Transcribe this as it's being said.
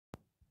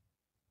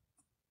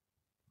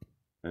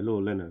Hello,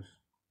 learners.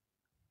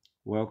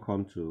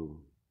 Welcome to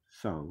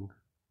Song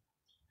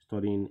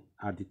Studying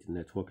Addict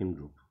Networking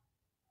Group.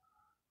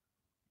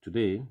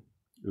 Today,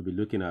 we'll be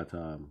looking at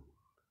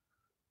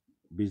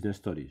business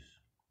studies.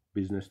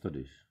 Business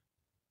studies.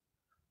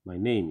 My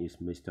name is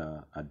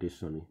Mr.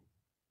 Adesanmi.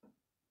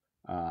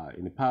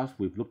 In the past,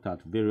 we've looked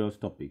at various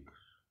topics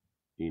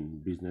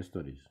in business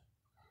studies,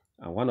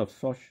 and one of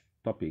such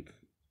topic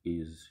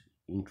is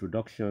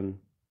introduction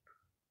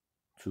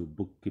to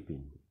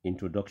bookkeeping.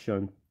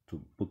 Introduction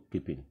to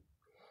bookkeeping.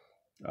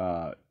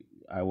 Uh,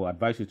 I will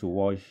advise you to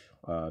watch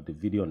the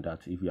video on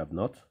that if you have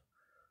not.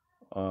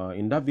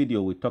 In that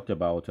video, we talked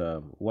about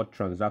what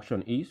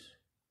transaction is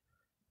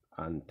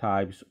and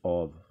types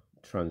of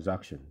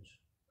transactions.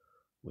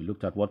 We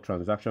looked at what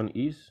transaction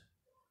is,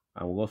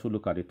 and we also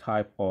look at the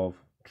type of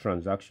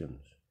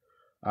transactions.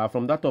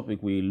 From that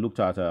topic, we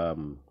looked at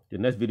the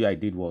next video I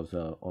did was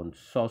on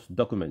source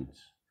documents.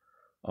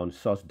 On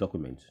source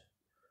documents.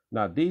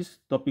 Now, these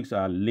topics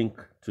are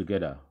linked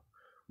together.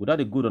 Without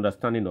a good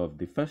understanding of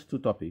the first two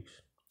topics,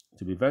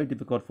 it will be very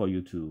difficult for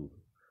you to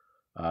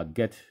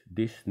get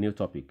this new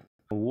topic.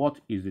 What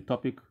is the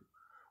topic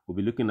we'll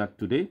be looking at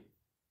today?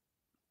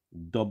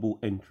 Double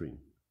entry.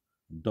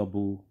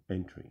 Double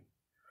entry.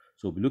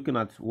 So we'll be looking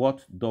at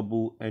what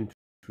double entry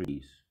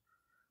is.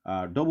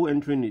 Double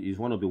entry is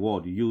one of the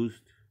words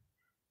used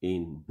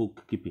in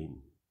bookkeeping.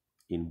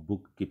 In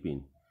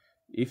bookkeeping.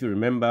 If you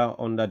remember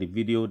under the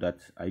video that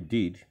I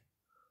did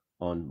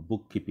on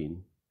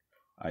bookkeeping,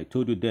 I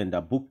told you then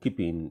that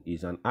bookkeeping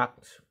is an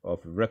act of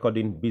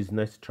recording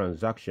business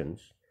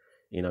transactions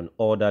in an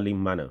orderly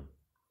manner.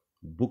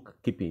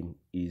 Bookkeeping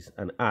is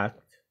an act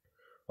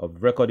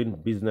of recording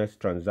business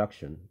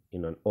transaction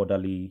in an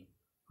orderly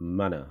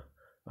manner.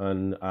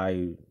 And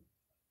I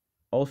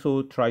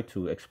also try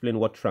to explain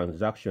what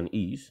transaction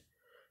is.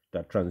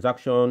 That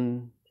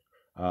transaction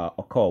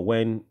occur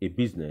when a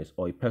business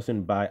or a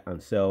person buy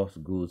and sells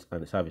goods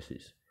and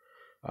services.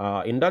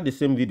 In the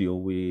same video,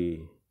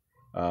 we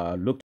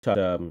looked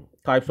at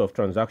types of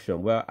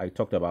transaction where I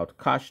talked about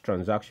cash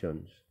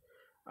transactions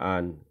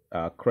and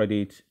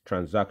credit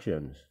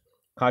transactions.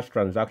 Cash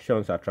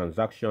transactions are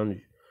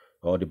transactions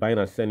or the buying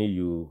and selling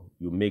you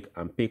make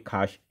and pay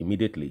cash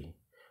immediately,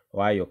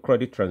 while your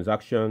credit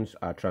transactions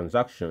are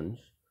transactions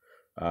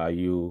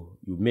you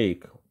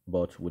make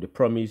but with the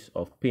promise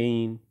of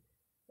paying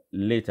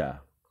later.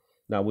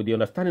 Now, with the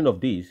understanding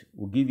of this,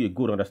 will give you a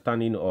good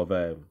understanding of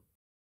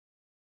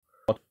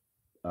what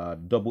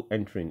double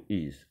entering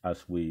is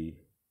as we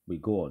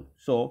go on.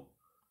 So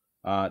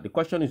the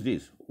question is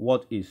this: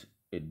 what is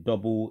a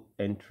double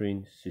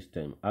entering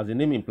system? As the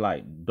name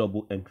implied,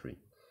 double entry.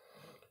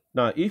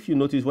 Now, if you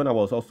notice, when I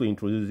was also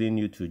introducing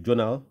you to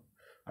journal,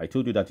 I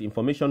told you that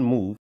information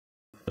moves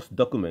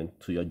document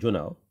to your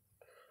journal,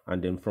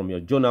 and then from your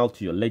journal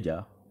to your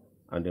ledger,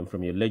 and then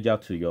from your ledger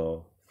to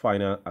your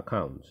final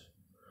accounts.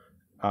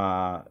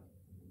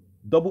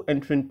 Double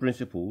entering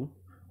principle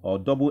or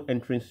double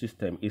entering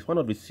system is one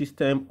of the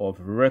system of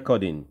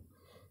recording.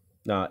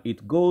 Now,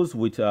 it goes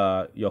with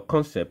your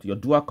concept, your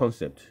dual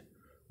concept,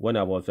 when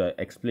I was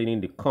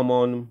explaining the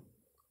common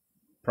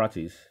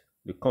practice,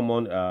 the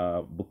common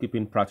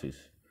bookkeeping practice.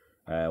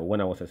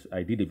 When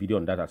I did a video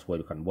on that as well.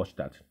 You can watch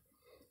that.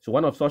 So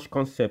one of such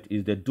concept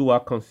is the dual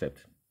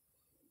concept.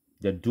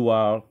 The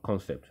dual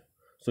concept.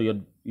 So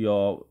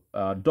your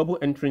double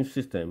entering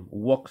system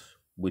works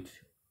with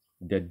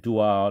the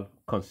dual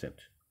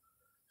concept.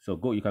 So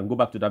you can go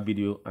back to that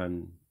video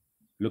and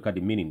look at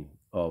the meaning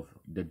of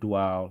the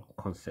dual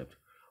concept.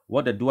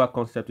 What the dual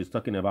concept is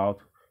talking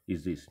about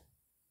is this.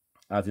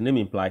 As the name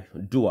implies,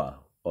 dual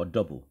or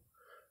double.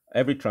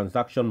 Every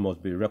transaction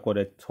must be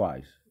recorded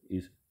twice.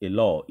 Is a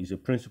law, is a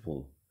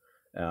principle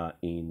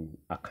in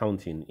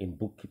accounting, in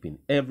bookkeeping.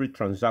 Every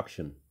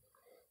transaction,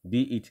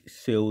 be it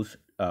sales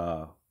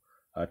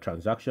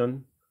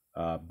transaction,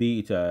 be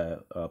it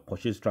a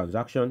purchase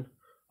transaction,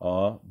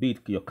 or be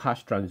it your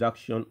cash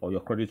transaction or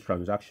your credit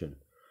transaction,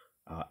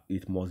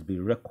 it must be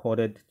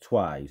recorded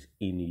twice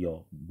in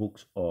your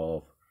books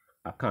of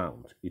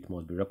account. It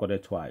must be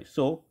recorded twice.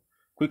 So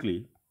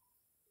quickly,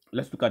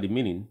 let's look at the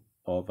meaning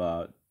of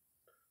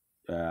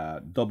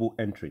double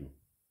entry.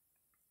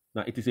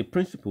 Now, it is a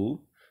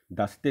principle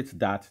that states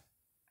that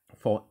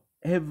for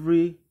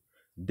every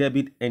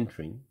debit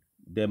entry,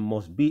 there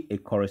must be a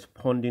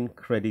corresponding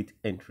credit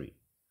entry.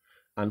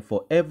 And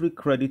for every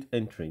credit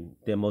entry,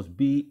 there must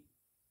be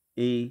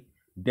a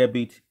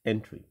debit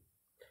entry.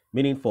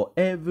 Meaning for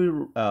every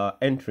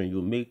entry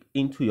you make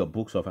into your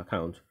books of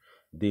account,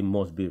 they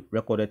must be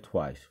recorded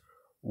twice.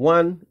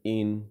 One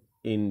in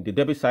the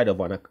debit side of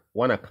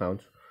one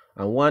account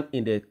and one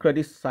in the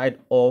credit side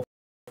of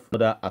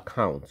another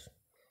account.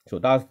 So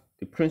that's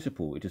the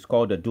principle. It is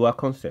called the dual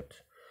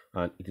concept,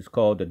 and it is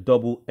called the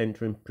double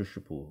entering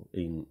principle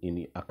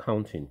in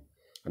accounting.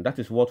 And that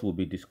is what we'll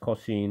be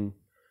discussing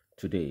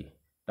today.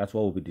 That's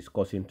what we'll be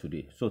discussing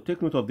today. So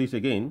take note of this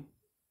again.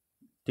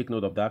 Take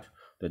note of that.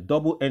 The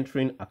double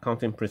entering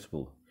accounting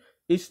principle.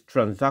 Each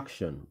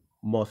transaction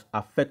must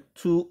affect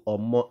two or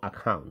more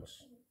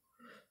accounts.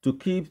 to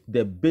keep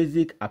the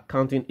basic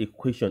accounting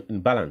equation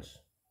in balance.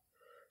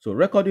 So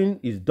recording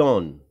is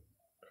done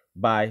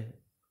by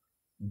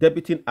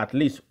debiting at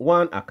least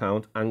one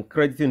account and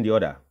crediting the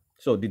other.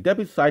 So the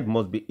debit side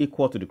must be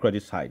equal to the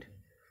credit side.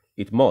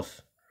 It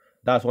must.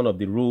 That's one of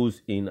the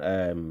rules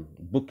in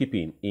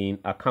bookkeeping, in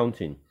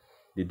accounting.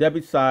 The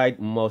debit side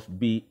must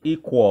be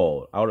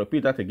equal. I'll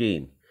repeat that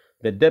again.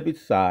 The debit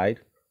side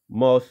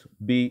must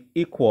be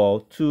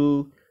equal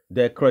to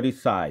the credit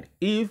side.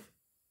 If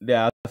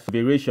there's a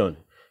variation,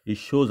 it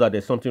shows that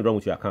there's something wrong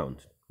with your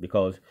account,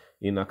 because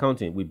in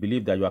accounting, we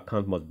believe that your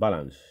account must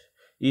balance.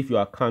 If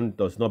your account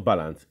does not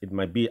balance, it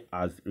might be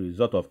as a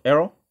result of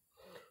error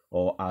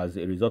or as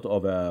a result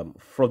of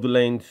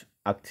fraudulent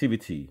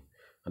activity.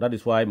 And that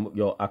is why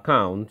your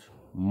account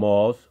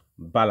must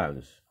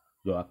balance.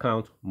 Your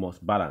account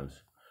must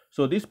balance.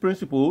 So this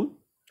principle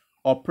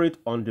operates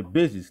on the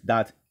basis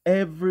that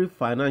every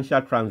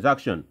financial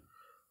transaction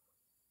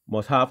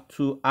must have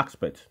two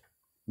aspects,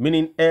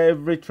 meaning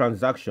every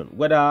transaction,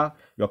 whether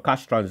your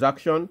cash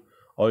transaction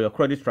or your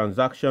credit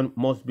transaction,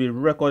 must be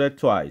recorded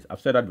twice.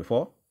 I've said that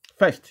before.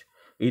 First,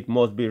 it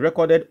must be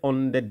recorded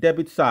on the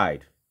debit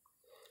side,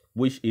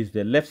 which is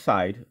the left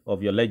side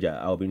of your ledger.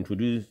 I'll be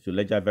introduced to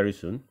ledger very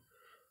soon.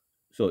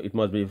 So it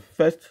must be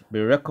first be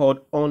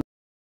recorded on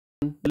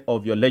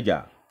of your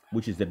ledger,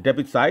 which is the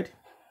debit side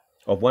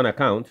of one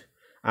account,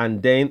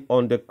 and then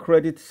on the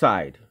credit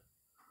side,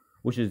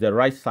 which is the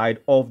right side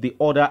of the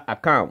other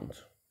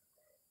account.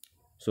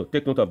 So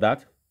take note of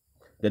that.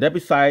 The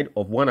debit side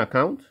of one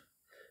account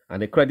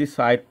and the credit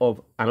side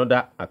of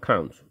another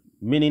account,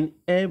 meaning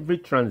every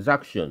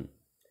transaction,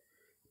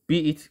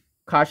 be it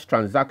cash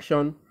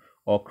transaction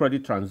or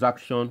credit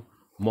transaction,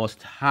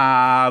 must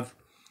have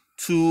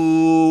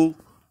two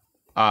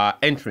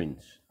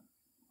entries.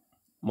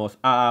 Must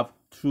have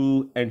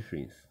two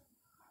entries,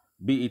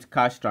 be it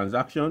cash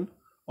transaction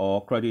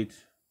or credit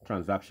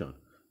transaction.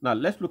 Now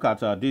let's look at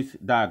this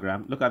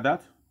diagram. Look at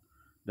that.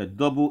 The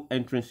double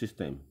entry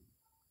system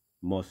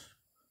must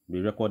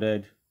be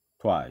recorded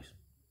twice.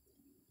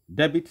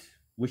 Debit,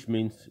 which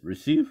means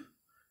receive;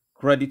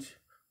 credit,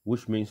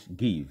 which means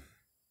give.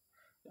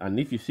 And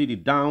if you see the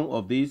down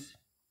of this,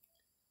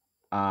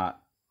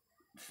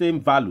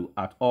 same value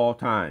at all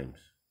times,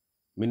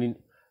 meaning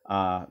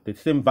the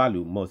same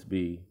value must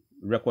be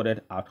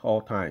recorded at all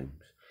times.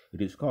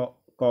 It is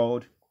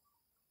called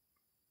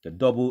the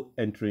double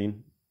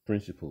entering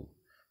principle.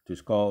 It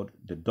is called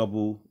the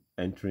double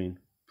entering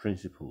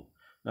principle.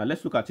 Now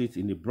let's look at it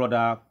in the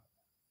broader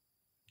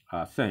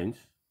sense.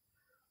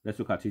 Let's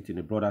look at it in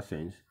a broader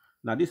sense.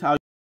 Now this is how,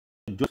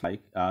 just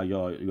like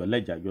your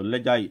ledger. Your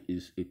ledger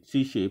is a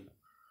T-shape.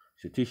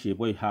 It's a T-shape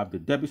where you have the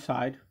debit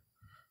side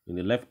in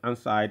the left hand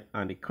side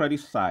and the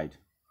credit side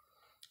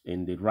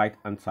in the right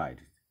hand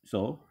side.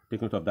 So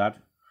take note of that.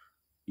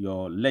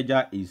 Your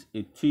ledger is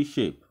a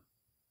T-shape.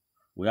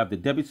 We have the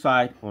debit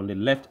side on the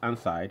left hand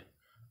side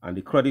and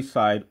the credit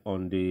side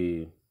on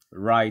the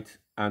right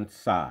hand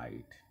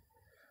side.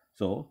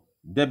 So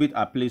debit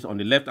are placed on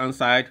the left hand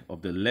side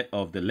of the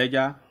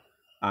ledger,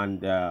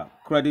 and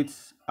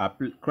credits are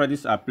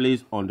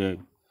placed on the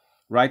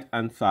right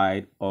hand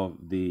side of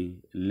the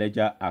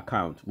ledger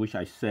account, which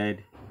I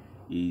said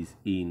is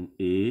in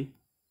a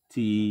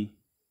T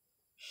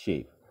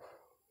shape.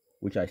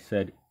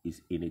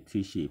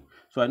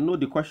 So I know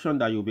the question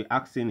that you'll be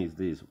asking is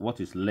this: what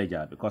is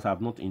ledger? Because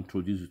I've not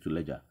introduced you to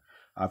ledger.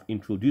 I've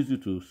introduced you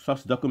to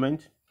source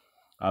document.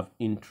 I've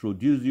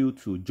introduced you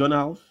to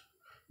journals.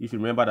 If you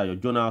remember that your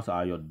journals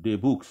are your day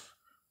books,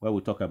 where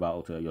we talk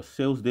about your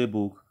sales day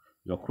book,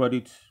 your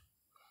credit,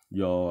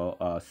 your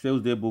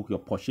sales day book, your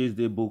purchase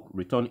day book,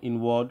 return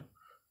inward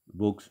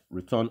books,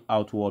 return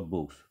outward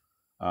books.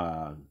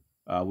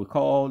 We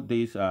call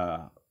these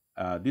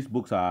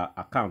books are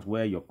accounts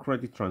where your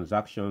credit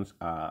transactions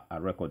are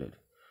recorded.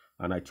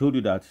 And I told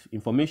you that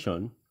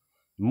information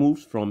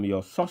moves from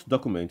your source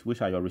document,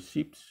 which are your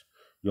receipts,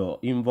 your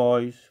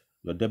invoice,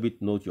 your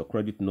debit note, your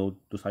credit note.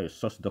 Those are your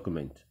source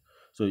document.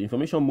 So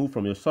information moves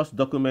from your source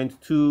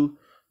document to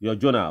your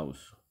journals,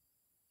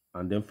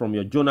 and then from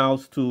your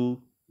journals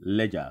to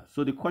ledger.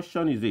 So the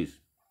question is this: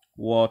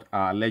 what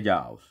are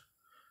ledgers?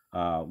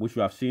 Which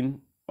we have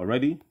seen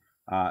already.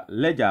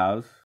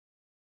 Ledgers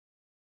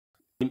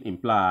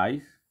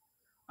implies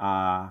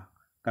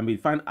can be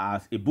defined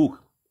as a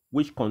book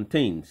which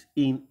contains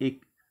in a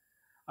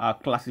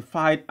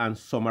classified and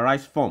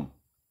summarized form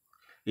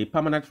a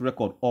permanent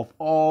record of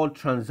all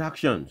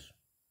transactions.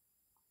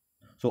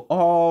 So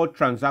all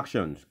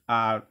transactions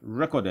are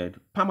recorded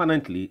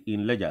permanently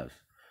in ledgers.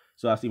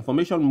 So as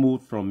information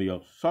moves from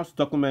your source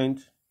document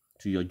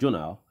to your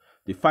journal,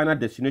 the final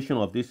destination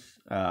of this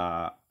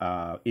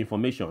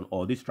information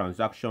or this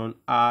transaction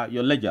are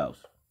your ledgers.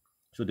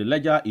 So the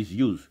ledger is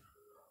used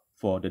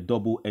for the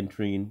double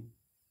entering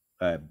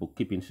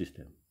bookkeeping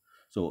system.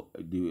 So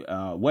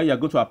where you're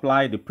going to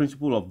apply the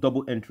principle of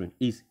double entering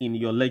is in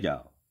your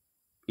ledger.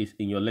 Is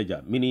in your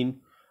ledger, meaning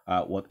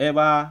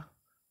whatever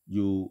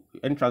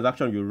any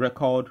transaction you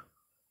record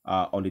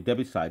on the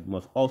debit side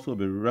must also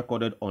be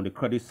recorded on the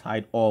credit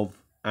side of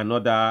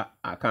another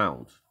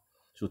account.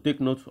 So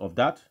take note of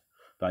that.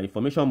 The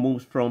information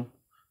moves from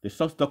the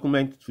source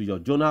document to your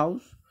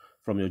journals,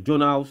 from your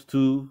journals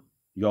to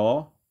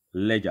your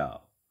ledger.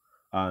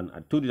 And I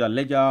told you that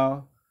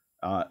ledger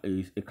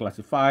is a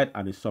classified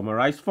and a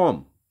summarized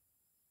form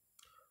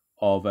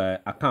of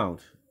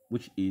account,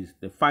 which is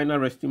the final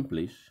resting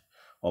place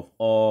of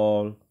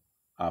all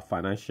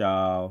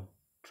financial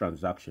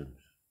transactions.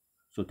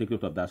 So take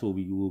note of that. So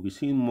we will be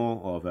seeing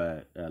more of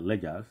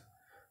ledgers,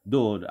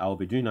 though I will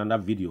be doing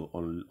another video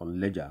on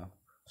ledger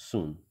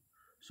soon.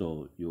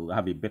 So you'll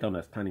have a better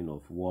understanding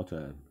of what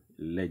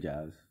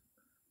ledgers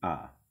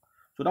are.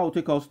 So that will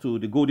take us to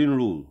the golden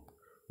rule,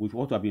 which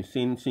what I've been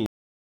saying since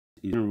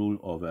is the rule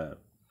of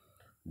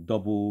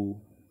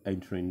double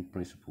entering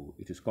principle.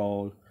 It is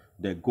called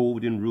the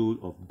golden rule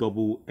of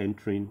double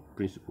entering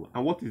principle.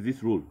 And what is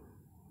this rule?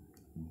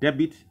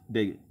 Debit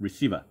the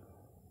receiver.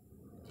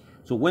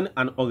 So when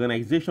an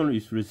organization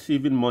is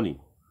receiving money,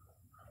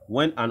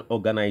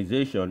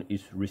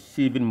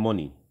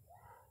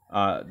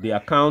 the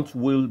account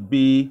will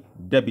be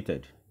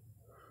debited.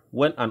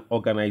 When an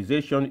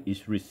organization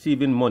is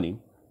receiving money,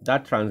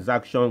 that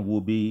transaction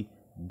will be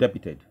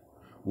debited,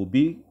 will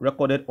be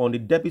recorded on the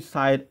debit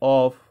side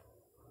of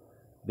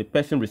the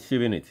person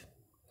receiving it.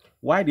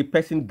 While the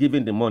person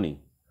giving the money,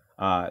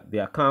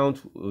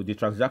 the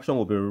transaction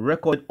will be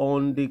recorded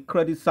on the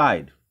credit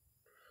side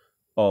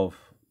of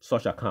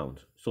such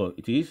account. So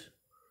it is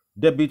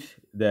debit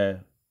the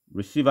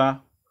receiver,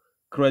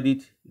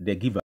 credit the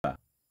giver.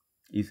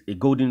 It's a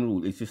golden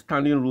rule. It's a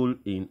standing rule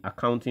in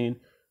accounting,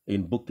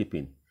 in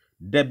bookkeeping.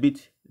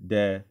 Debit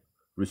the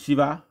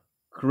receiver,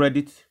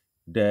 credit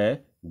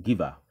the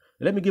giver.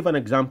 Let me give an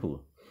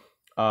example.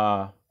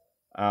 A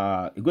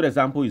good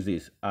example is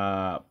this.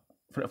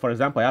 For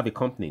example, I have a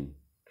company,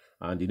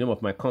 and the name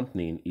of my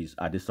company is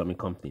Adesanmi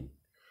Company,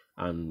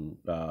 and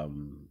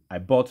I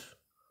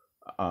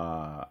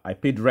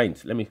paid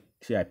rent. Let me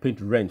say I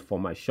paid rent for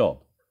my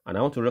shop, and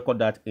I want to record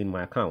that in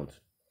my account.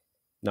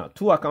 Now,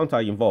 two accounts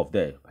are involved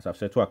there. As I've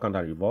said, two accounts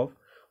are involved.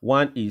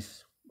 One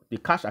is the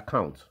cash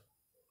account,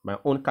 my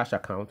own cash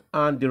account,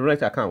 and the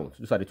rent account.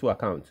 These are the two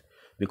accounts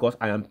because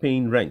I am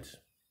paying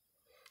rent.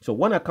 So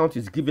one account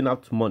is giving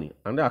out money,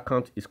 and the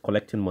account is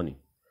collecting money.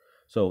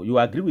 So you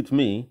agree with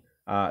me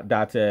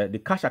that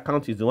the cash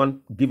account is the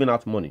one giving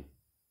out money,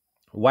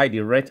 while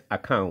the rent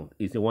account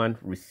is the one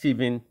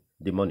receiving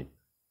the money.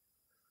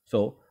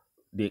 So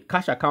the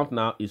cash account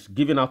now is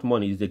giving out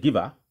money, is the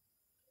giver.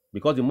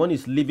 Because the money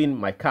is leaving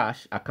my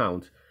cash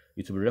account,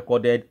 it will be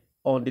recorded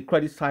on the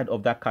credit side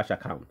of that cash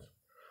account.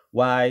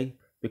 Why?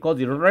 Because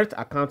the rent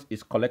account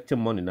is collecting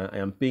money now. I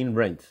am paying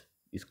rent.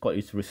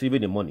 It's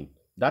receiving the money.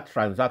 That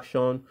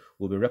transaction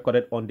will be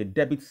recorded on the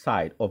debit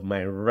side of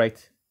my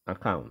rent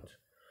account.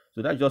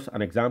 So that's just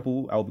an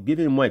example. I'll be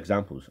giving you more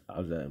examples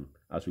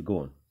as we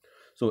go on.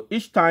 So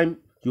each time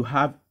you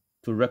have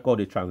to record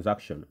a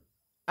transaction,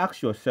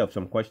 ask yourself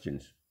some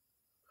questions.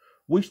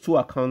 Which two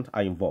accounts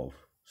are involved?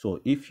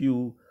 So if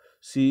you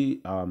see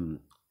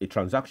a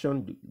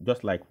transaction,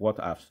 just like what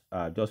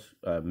I've just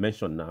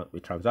mentioned now, a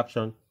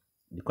transaction,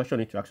 the question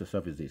you need to ask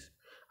yourself is this.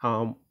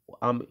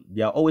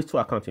 There are always two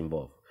accounts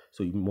involved.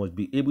 So you must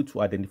be able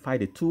to identify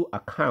the two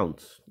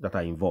accounts that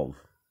are involved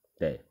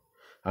there.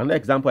 Another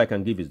example I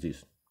can give is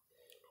this.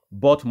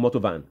 Bought motor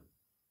van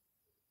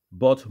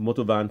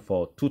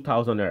for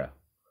 2,000 naira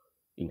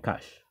in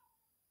cash.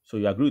 So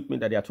you agree with me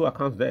that there are two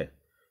accounts there,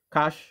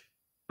 cash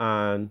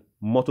and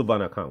motor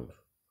van account.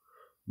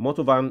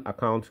 Motor van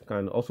account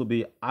can also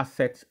be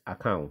asset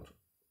account.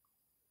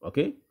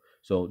 Okay,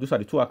 so these are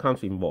the two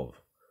accounts involved.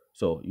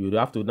 So you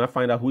have to now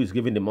find out who is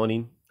giving the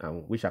money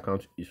and which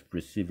account is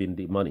receiving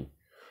the money.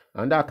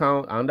 And that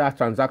account and that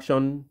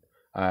transaction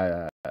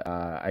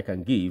I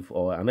can give,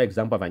 or another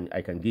example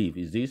I can give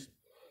is this.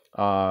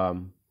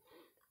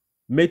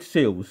 Made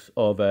sales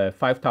of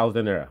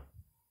 5,000 naira.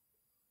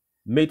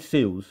 Made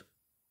sales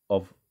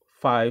of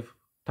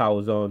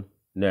 5,000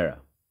 naira.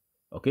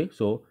 Okay,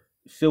 so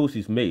sales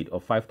is made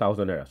of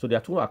 5,000 naira. So there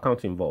are two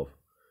accounts involved,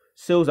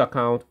 sales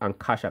account and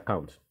cash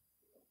account.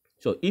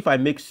 So if I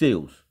make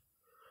sales,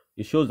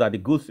 it shows that the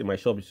goods in my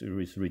shop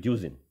is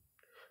reducing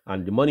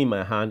and the money in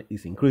my hand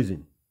is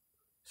increasing.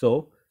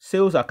 So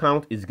sales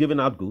account is giving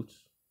out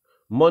goods.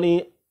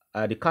 Money,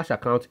 the cash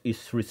account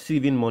is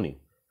receiving money.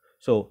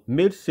 So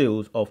made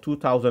sales of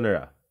 2,000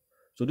 naira.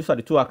 So these are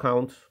the two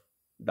accounts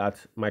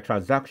that my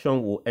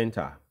transaction will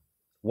enter.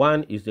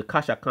 One is the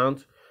cash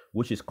account,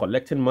 which is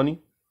collecting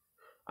money.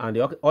 And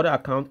the other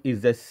account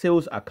is the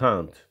sales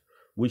account,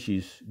 which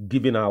is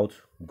giving out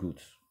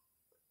goods.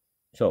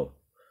 So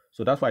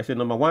that's why I say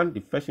number one, the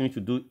first thing you need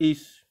to do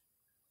is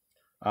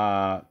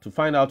to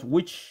find out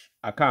which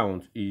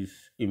account is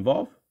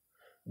involved,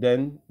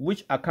 then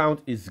which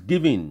account is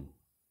giving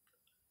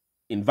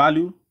in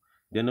value,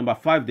 then number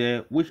five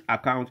there, which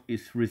account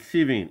is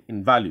receiving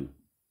in value.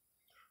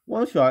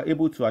 Once you are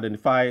able to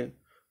identify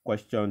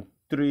question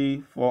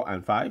 3, 4,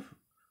 and 5,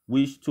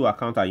 which two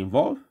accounts are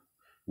involved,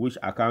 which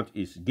account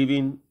is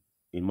giving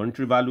in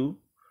monetary value,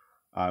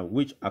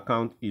 which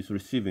account is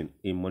receiving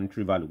in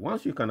monetary value.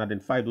 Once you can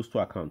identify those two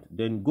accounts,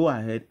 then go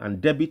ahead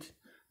and debit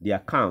the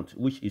account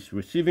which is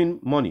receiving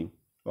money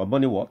or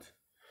money what,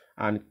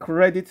 and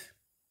credit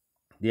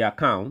the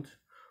account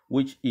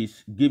which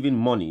is giving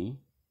money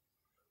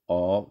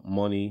or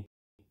money.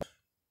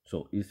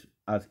 So it's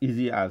as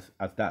easy as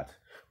that.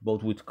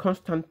 But with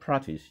constant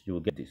practice, you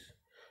will get this.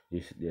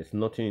 There's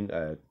nothing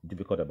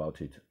difficult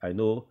about it. I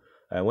know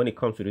when it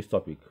comes to this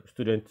topic,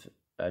 students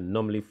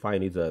normally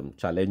find it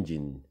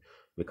challenging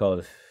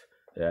because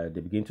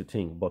they begin to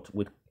think. But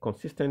with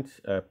consistent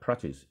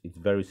practice, it's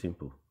very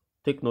simple.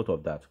 Take note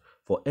of that.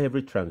 For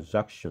every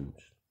transaction,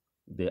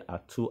 there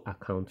are two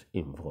accounts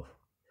involved.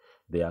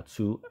 There are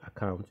two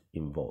accounts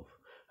involved.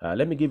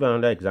 Let me give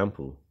another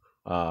example.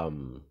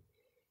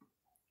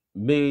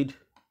 Made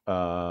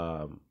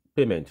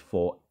payment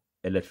for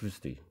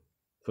electricity.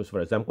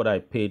 For example, I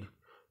paid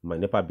my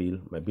NEPA bill.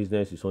 My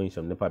business is owing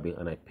some NEPA bill,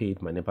 and I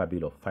paid my NEPA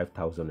bill of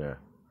 5,000 naira.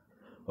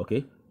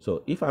 Okay,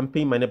 so if I'm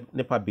paying my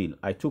NEPA bill,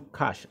 I took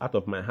cash out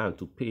of my hand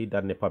to pay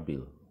that NEPA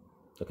bill.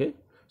 Okay,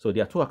 so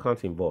there are two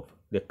accounts involved: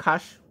 the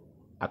cash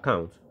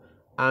account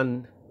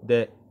and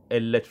the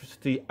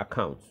electricity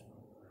account.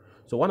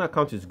 So one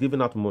account is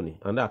giving out money,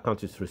 and that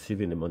account is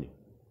receiving the money.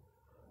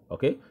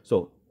 Okay,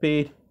 so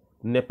paid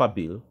NEPA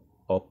bill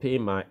or pay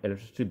my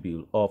electricity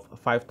bill of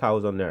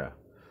 5,000 naira.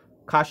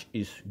 Cash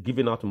is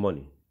giving out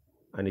money,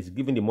 and it's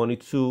giving the money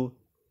to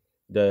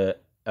the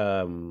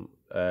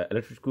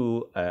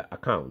electrical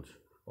account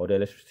or the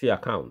electricity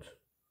account.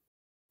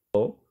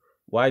 So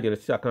while the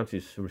electricity account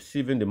is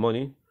receiving the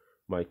money,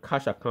 my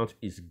cash account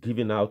is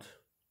giving out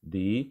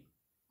the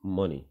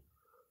money.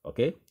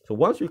 Okay, so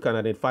once you can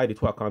identify the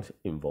two accounts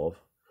involved,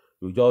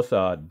 you just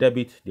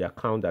debit the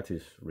account that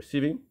is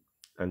receiving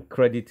and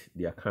credit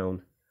the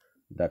account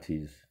that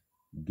is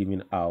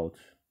giving out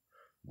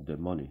the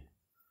money.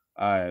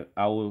 I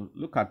will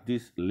look at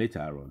this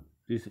later on.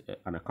 This is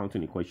an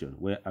accounting equation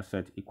where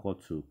asset equal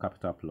to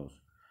capital plus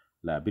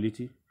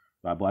liability.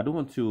 But I don't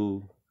want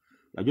to,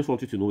 I just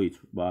want you to know it,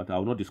 but I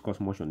will not discuss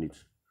much on it.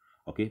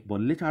 Okay,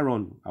 but later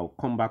on, I'll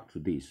come back to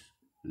this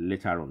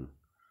later on.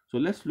 So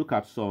let's look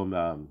at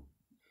some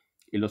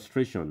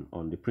illustration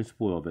on the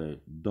principle of a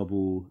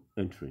double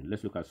entry.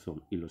 Let's look at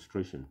some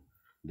illustration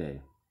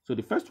there. So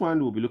the first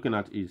one we'll be looking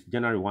at is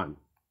January 1.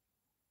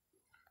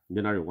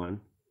 January 1,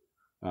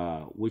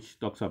 which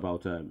talks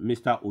about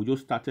Mr. Ojo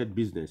started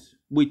business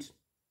with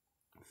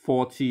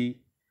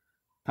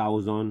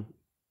 40,000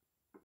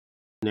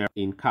 naira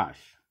in cash.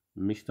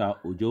 Mr.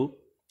 Ojo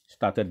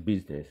started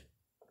business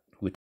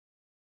with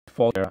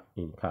 40,000 naira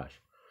in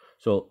cash.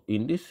 So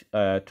in this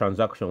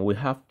transaction, we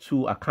have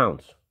two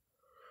accounts.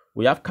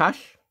 We have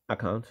cash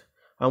account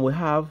and we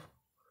have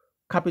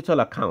capital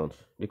account,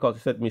 because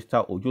it said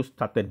Mr. Ojo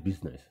started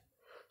business.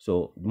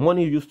 So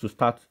money used to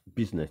start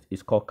business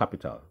is called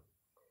capital.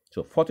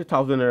 So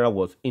 40,000 naira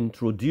was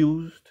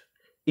introduced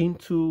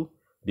into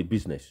the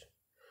business.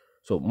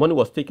 So money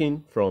was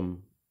taken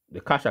from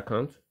the cash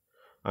account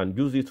and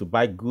used it to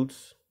buy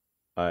goods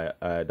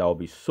that will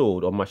be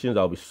sold, or machines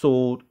that will be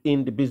sold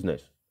in the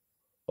business.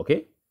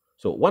 Okay,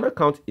 so one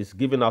account is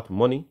giving out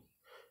money,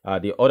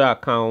 the other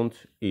account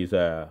is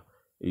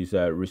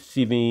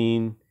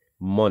receiving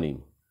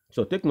money.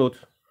 So take note,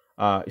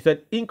 it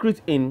said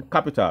increase in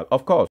capital.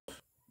 Of course,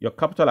 your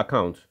capital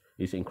account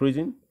is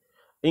increasing.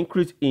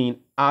 Increase in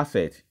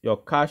asset, your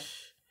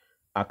cash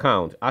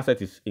account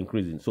asset is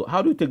increasing. So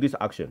how do you take this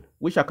action?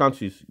 Which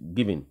account is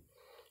giving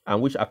and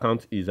which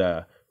account is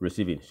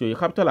receiving? So your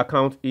capital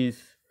account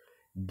is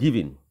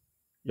giving.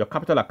 Your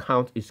capital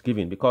account is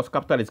giving because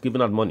capital is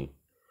giving out money.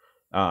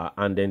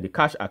 And then the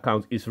cash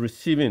account is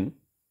receiving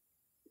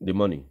the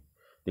money.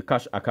 The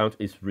cash account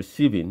is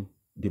receiving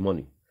the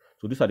money.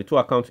 So these are the two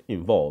accounts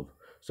involved.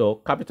 So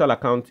capital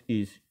account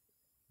is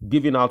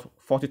giving out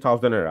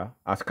 40,000 naira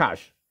as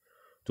cash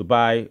to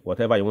buy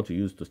whatever you want to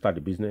use to start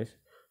the business.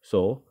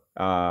 So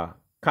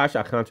cash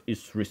account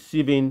is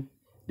receiving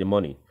the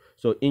money.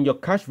 So in your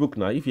cash book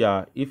now, if you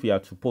are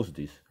to post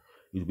this,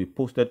 it will be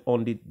posted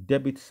on the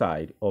debit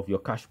side of your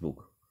cash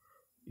book.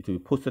 It will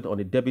be posted on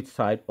the debit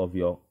side of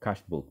your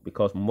cash book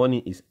because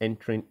money is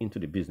entering into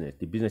the business.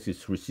 The business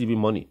is receiving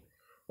money,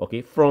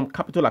 okay, from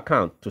capital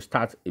account to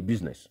start a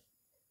business.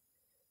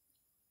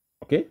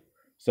 Okay,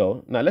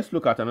 so now let's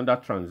look at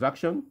another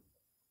transaction.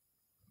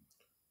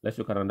 Let's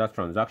look at another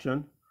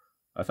transaction.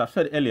 As I've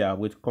said earlier,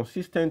 with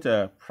consistent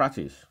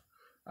practice,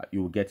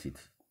 you will get it.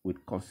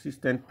 With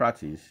consistent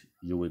practice,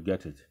 you will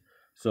get it.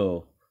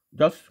 So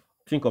just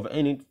think of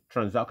any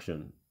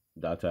transaction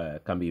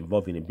that can be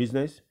involved in a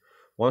business.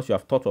 Once you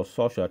have thought of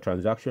such a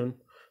transaction,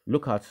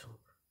 look at,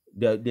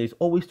 there's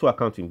always two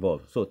accounts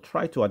involved. So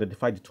try to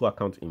identify the two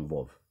accounts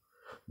involved.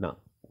 Now,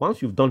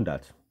 once you've done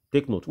that,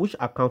 take note which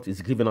account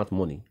is giving out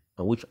money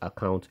and which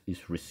account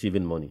is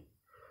receiving money.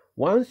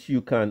 Once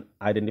you can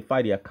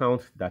identify the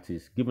account that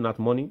is giving out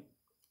money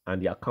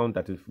and the account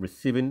that is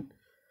receiving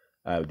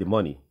the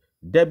money,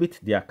 debit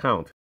the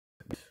account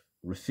that is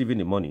receiving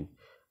the money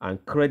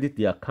and credit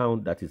the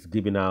account that is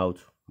giving out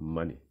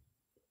money.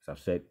 As I've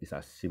said, it's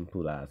as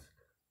simple as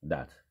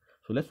that.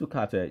 So let's look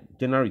at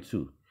January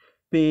 2.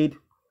 Paid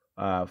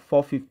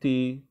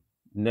 450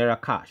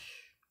 naira cash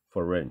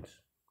for rent.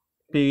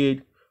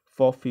 paid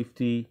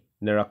 450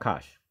 naira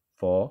cash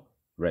for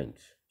rent.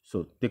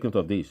 So take note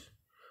of this.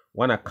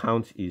 One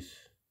account is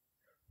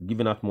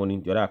giving out money,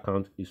 the other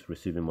account is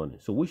receiving money.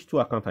 So which two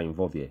accounts are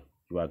involved here?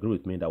 You agree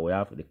with me that we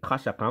have the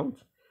cash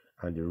account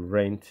and the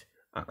rent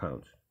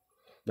account.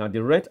 Now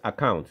the rent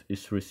account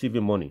is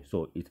receiving money,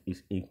 so it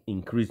is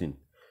increasing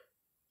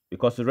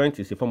because the rent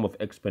is a form of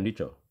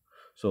expenditure.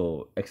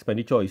 So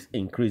expenditure is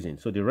increasing.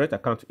 So the rent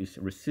account is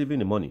receiving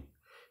the money.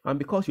 And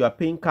because you are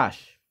paying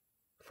cash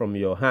from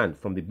your hand,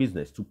 from the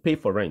business to pay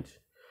for rent,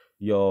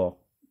 your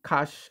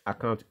cash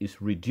account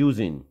is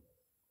reducing.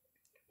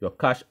 Your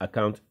cash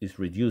account is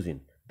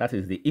reducing. That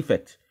is the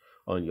effect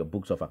on your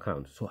books of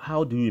accounts. So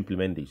how do you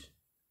implement this?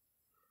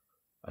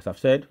 As I've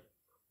said,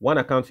 one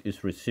account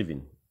is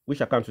receiving.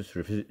 Which account is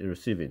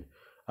receiving?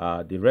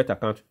 The rent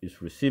account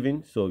is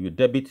receiving. So you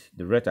debit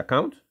the rent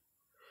account.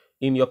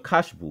 In your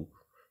cash book,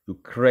 you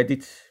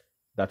credit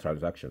that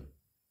transaction.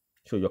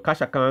 So your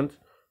cash account,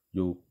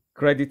 you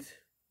credit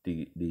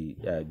the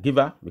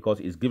giver because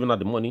it's giving out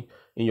the money.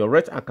 In your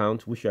rent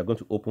account, which you are going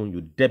to open,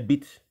 you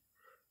debit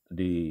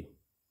the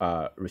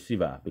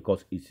receiver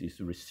because it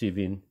is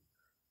receiving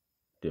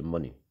the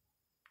money.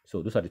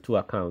 So those are the two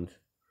accounts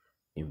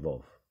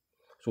involved.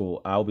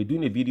 So I'll be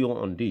doing a video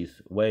on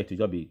this where it will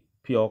just be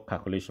pure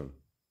calculation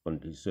on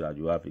this so that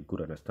you have a good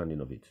understanding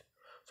of it.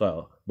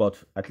 So,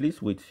 but at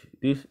least with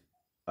these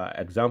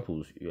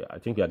examples, I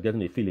think you are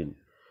getting a feeling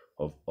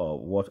of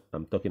what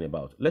I'm talking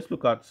about. Let's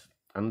look at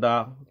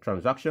another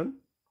transaction.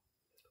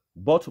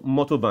 Bought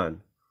motor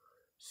van,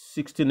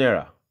 60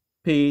 naira,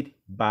 paid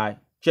by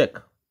check.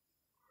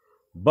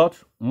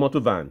 Bought motor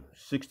van,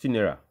 60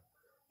 naira,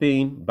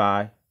 paying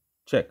by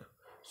check.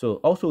 So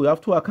also we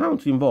have two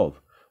accounts involved.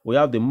 We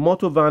have the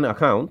motor van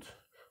account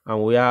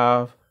and we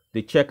have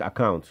the check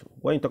account.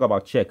 When you talk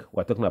about check,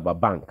 we're talking about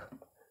bank.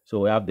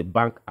 So we have the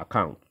bank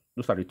account.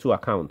 Those are the two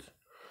accounts.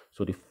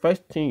 So the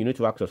first thing you need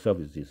to ask yourself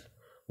is this: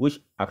 which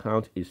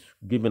account is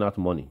giving out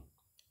money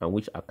and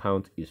which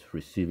account is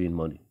receiving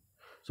money?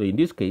 So in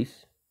this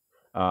case,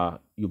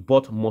 you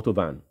bought motor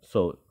van.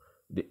 So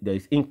there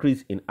is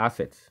increase in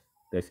assets.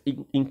 There's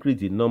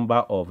increase in number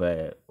of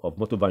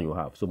motor van you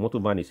have. So motor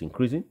van is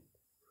increasing.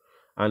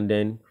 And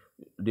then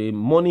the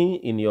money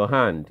in your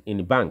hand in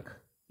the bank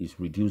is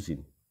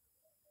reducing.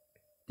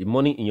 The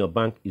money in your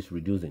bank is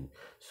reducing.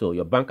 So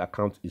your bank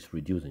account is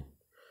reducing.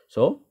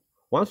 So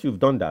once you've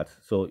done that,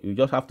 so you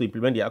just have to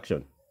implement the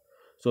action.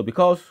 So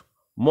because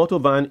motor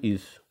van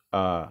is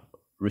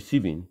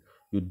receiving,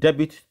 you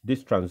debit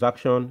this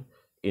transaction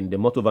in the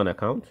motor van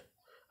account.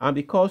 And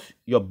because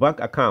your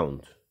bank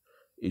account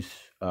is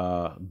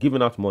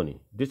giving out money,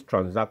 this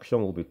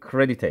transaction will be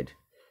credited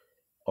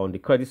on the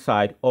credit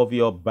side of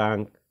your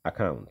bank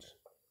account.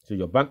 So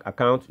your bank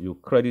account, you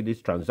credit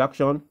this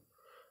transaction,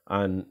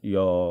 and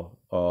your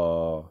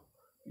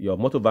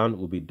motor van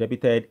will be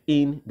debited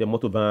in the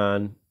motor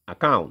van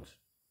account.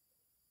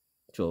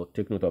 So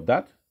take note of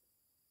that.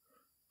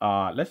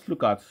 Let's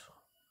look at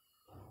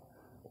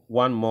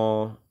one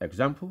more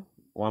example.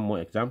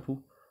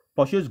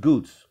 Purchase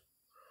goods,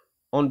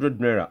 100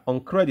 naira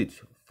on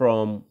credit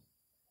from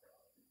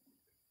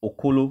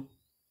Okolo.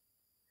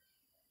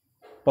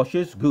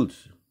 Purchase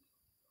goods,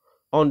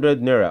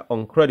 100 naira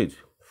on credit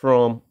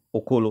from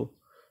Okolo.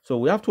 So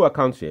we have two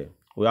accounts here.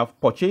 We have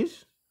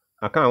purchase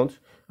account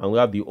and we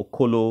have the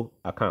Okolo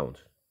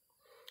account.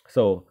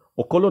 So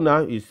Okolo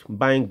now is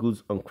buying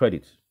goods on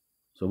credit.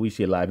 So we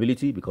say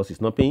liability because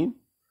it's not paying.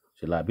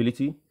 It's a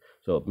liability.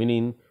 So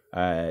meaning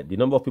the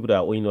number of people that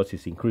are owing us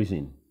is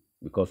increasing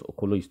because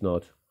Okolo is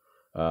not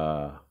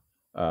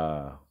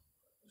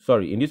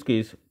sorry, in this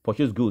case,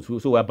 purchase goods.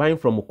 So we're buying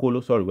from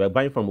Okolo. Sorry, we're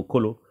buying from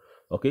Okolo.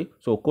 Okay,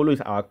 so Okolo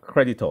is our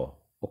creditor.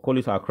 Okolo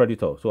is our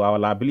creditor. So our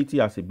liability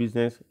as a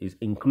business is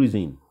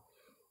increasing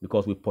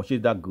because we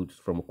purchased that goods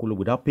from Okolo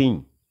without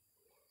paying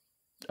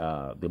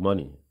the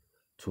money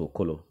to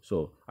Okolo.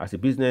 So as a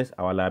business,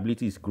 our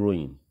liability is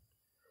growing.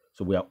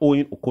 So we are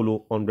owing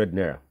Okolo 100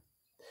 naira.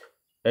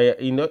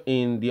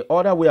 In the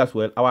other way as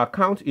well, our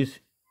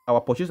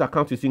purchase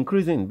account is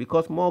increasing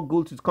because more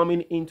goods is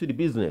coming into the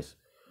business.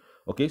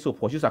 Okay, so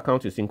purchase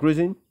account is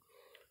increasing,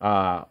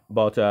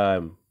 but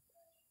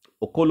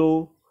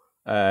Okolo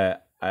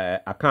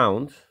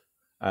account,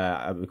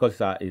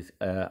 because it's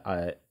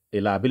a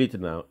liability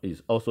now,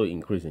 is also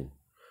increasing.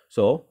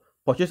 So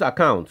purchase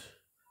account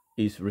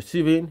is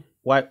receiving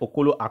while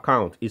Okolo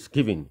account is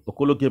giving.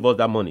 Okolo gave us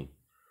that money.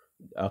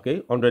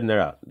 Okay, 100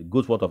 naira, the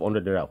goods worth of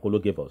 100 naira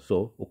Okolo gave us.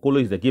 So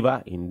Okolo is the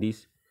giver in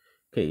this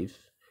case,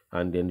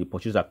 and then the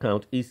purchase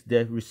account is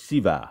the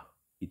receiver.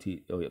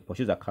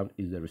 Purchase account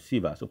is the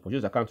receiver. So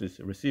purchase account is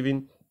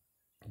receiving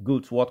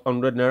goods worth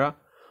 100 naira,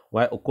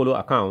 while Okolo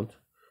account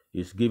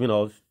is giving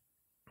us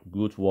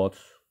goods worth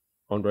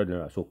 100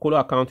 naira. So Okolo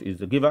account is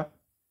the giver,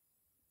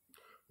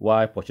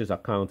 while purchase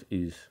account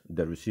is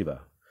the receiver.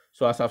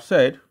 So as I've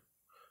said,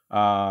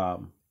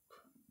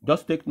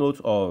 just take note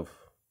of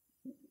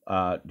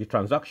the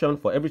transaction.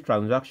 For every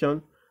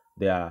transaction,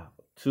 there are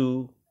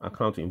two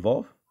accounts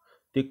involved.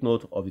 Take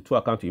note of the two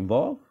accounts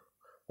involved.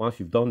 Once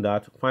you've done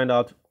that, find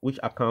out which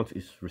account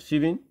is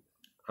receiving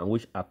and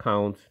which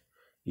account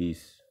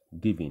is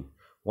giving.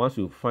 Once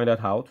you find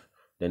that out,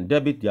 then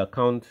debit the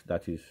account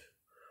that is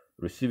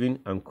receiving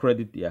and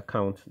credit the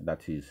account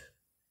that is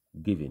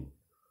giving.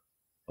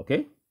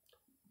 Okay,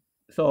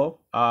 so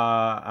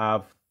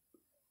I've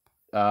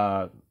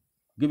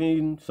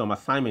given some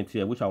assignments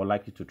here which I would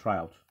like you to try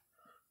out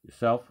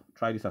yourself.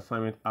 Try this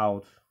assignment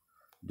out,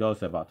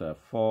 just about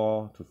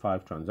 4 to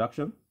 5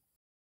 transactions.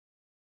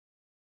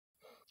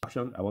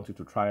 I want you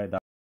to try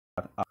that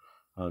out,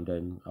 and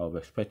then I'll be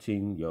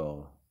expecting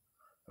your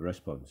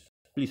response.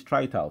 Please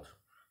try it out.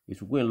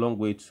 It will go a long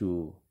way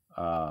to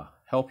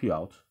help you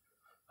out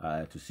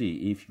to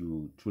see if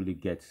you truly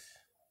get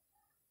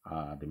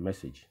the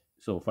message.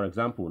 So, for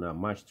example, now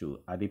match to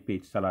Ade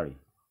paid salary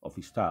of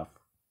his staff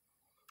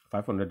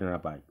 500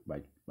 naira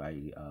by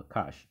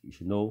cash. You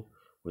should know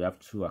we have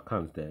 2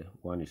 accounts there.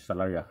 One is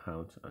salary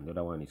account and the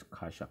other one is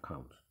cash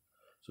account.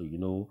 So you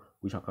know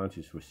which account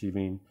is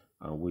receiving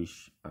and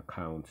which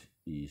account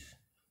is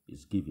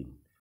giving.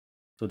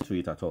 So to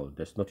it at all,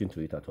 there's nothing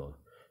to it at all.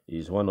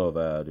 It's one of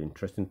the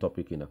interesting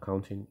topic in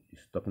accounting.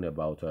 It's talking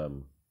about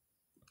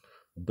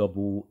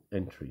double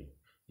entry.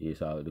 Is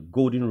the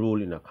golden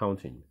rule in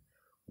accounting.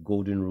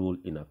 Golden rule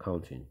in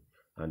accounting,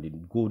 and the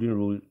golden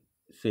rule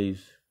says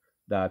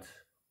that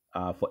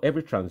for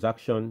every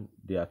transaction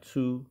there are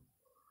 2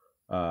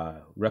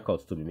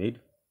 records to be made,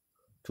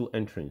 2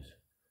 entries.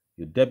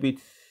 You debit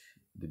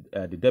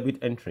the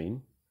debit entry,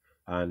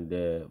 and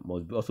there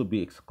must also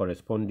be a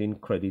corresponding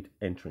credit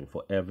entry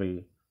for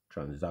every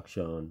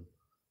transaction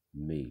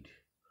made.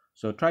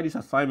 So try this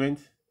assignment,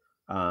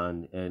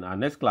 and in our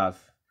next class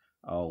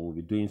we'll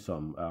be doing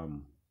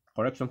some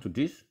correction to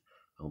this,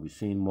 and we'll be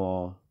seeing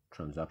more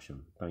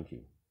transaction. Thank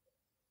you.